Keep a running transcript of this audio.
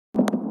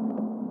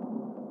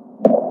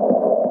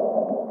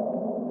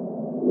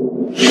तो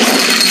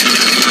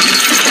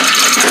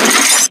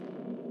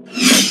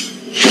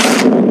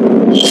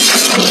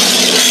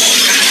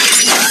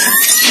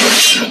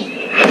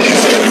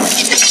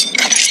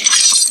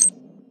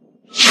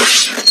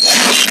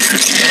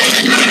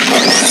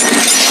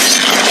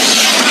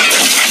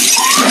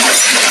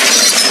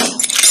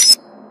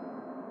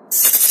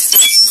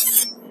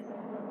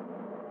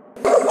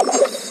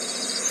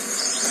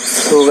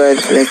गाइस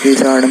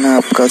प्लेज़ज़ में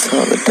आपका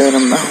स्वागत है।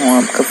 मैं हूँ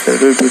आपका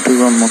फेवरेट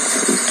यूट्यूबर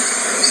मकसूद।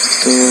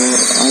 तो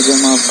आज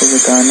हम आपको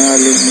बताने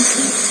वाले हैं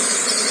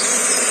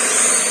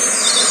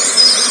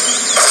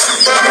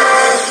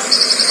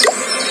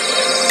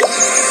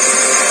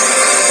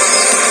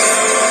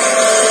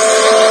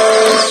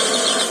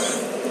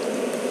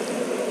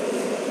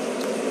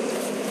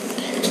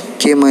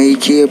कि मई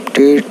की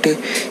अपडेट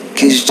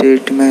किस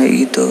डेट में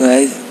आई। तो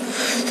गाइस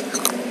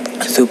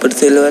सुपर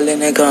सेल वाले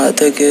ने कहा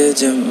था कि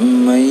जब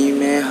मई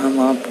में हम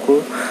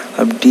आपको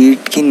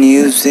अपडेट की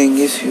न्यूज़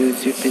देंगे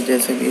यूट्यूब पे,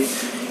 जैसे कि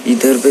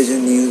इधर पे जो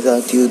न्यूज़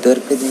आती है उधर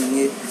पे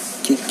देंगे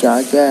कि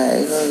क्या क्या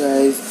आएगा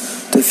गाइस।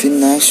 तो फिर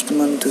नेक्स्ट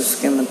मंथ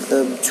उसके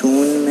मतलब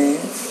जून में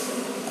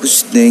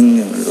कुछ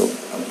देंगे हम लोग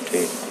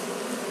अपडेट।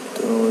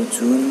 तो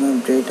जून में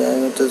अपडेट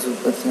आएगा। तो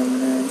सुपर सेल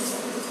ने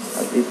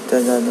अभी इतना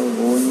ज़्यादा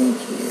वो नहीं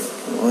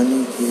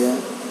किया,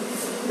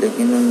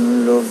 लेकिन उन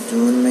लोग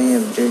जून में ही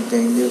अपडेट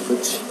देंगे।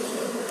 कुछ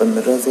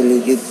 15 से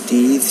लेके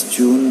 30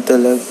 जून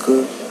तक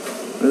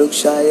लोग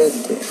शायद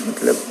दे,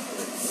 मतलब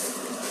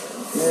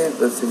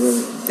पॉसिबल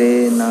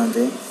दे ना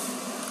दे,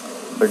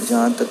 बट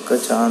जहाँ तक का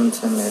चांस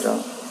है मेरा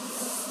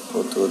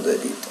वो तो उधर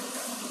ही था।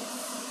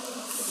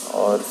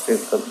 और फिर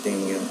कब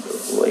देंगे हम लोग,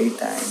 वही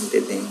टाइम पे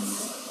देंगे।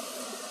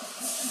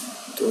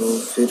 तो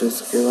फिर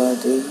उसके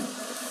बाद ये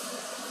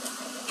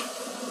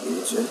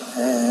जो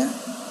है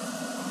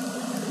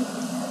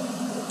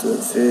तो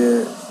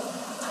फिर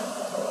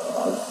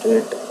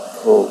अपडेट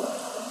होगा।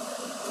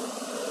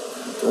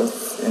 तो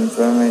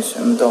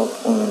इन्फॉर्मेशन तो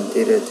आपको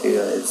मिलती रहती है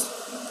गाइस।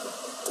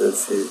 तो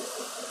फिर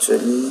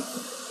चलिए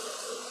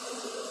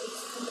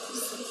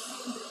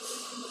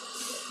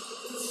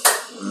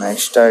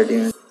नेक्स्ट आईडी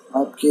में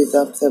आपके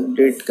हिसाब से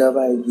अपडेट कब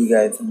आएगी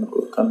गाइस,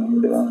 हमको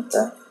कमेंट में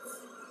होता है।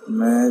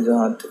 मैं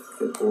जहाँ तक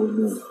के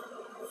बोलूँ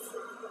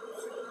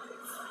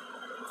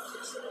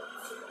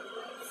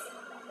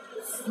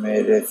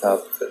मेरे हिसाब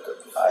से तो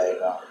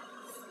आएगा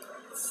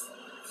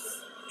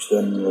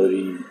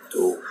जनवरी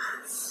 2।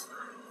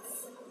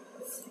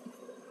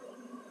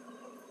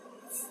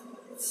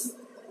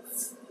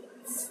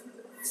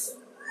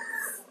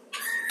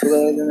 तो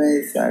गाइस मैं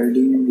इस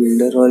आईडी में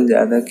बिल्डर और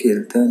ज़्यादा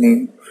खेलता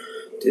नहीं,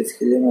 तो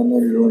इसके लिए मैंने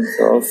लून्स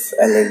ऑफ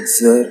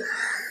एलेक्सर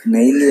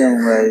नहीं लिया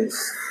हूँ गाइस।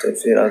 तो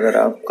फिर अगर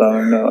आप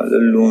कमेंट वाले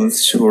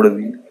लून्स छोड़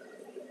दी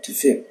तो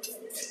फिर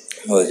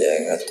हो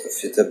जाएगा। तो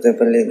फिर सबसे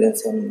पहले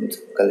जैसे हम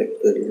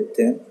कलेक्ट कर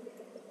लेते हैं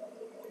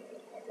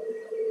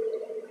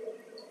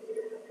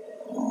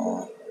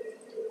और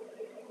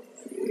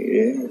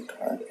ये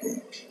उठा के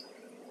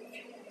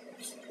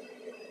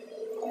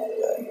आ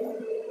जाएगा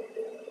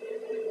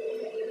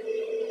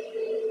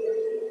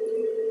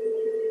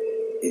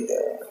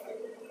इधर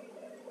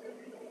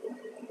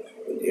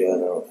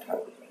उठा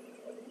के।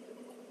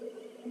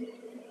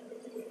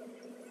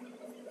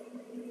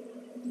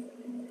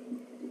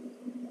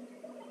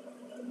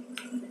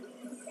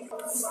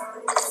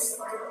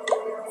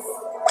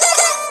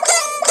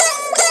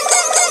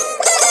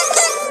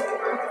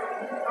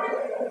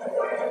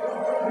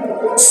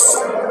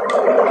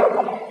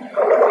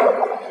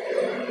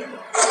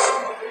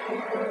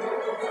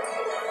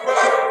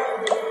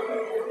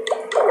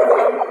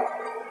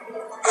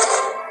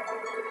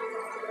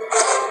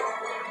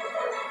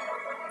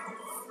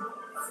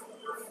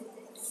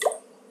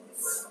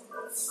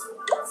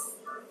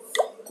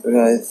 तो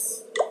गाइस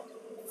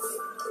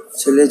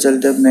चलिए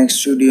चलते अब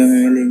नेक्स्ट वीडियो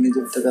में मिलेंगे।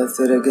 जब तक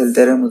हंसते रहे,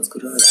 खेलते रहे,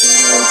 मुस्कुराते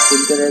रहे और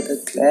खेलते रहे द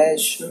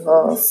क्लैश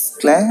ऑफ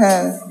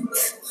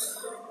क्लैंस।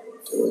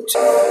 तो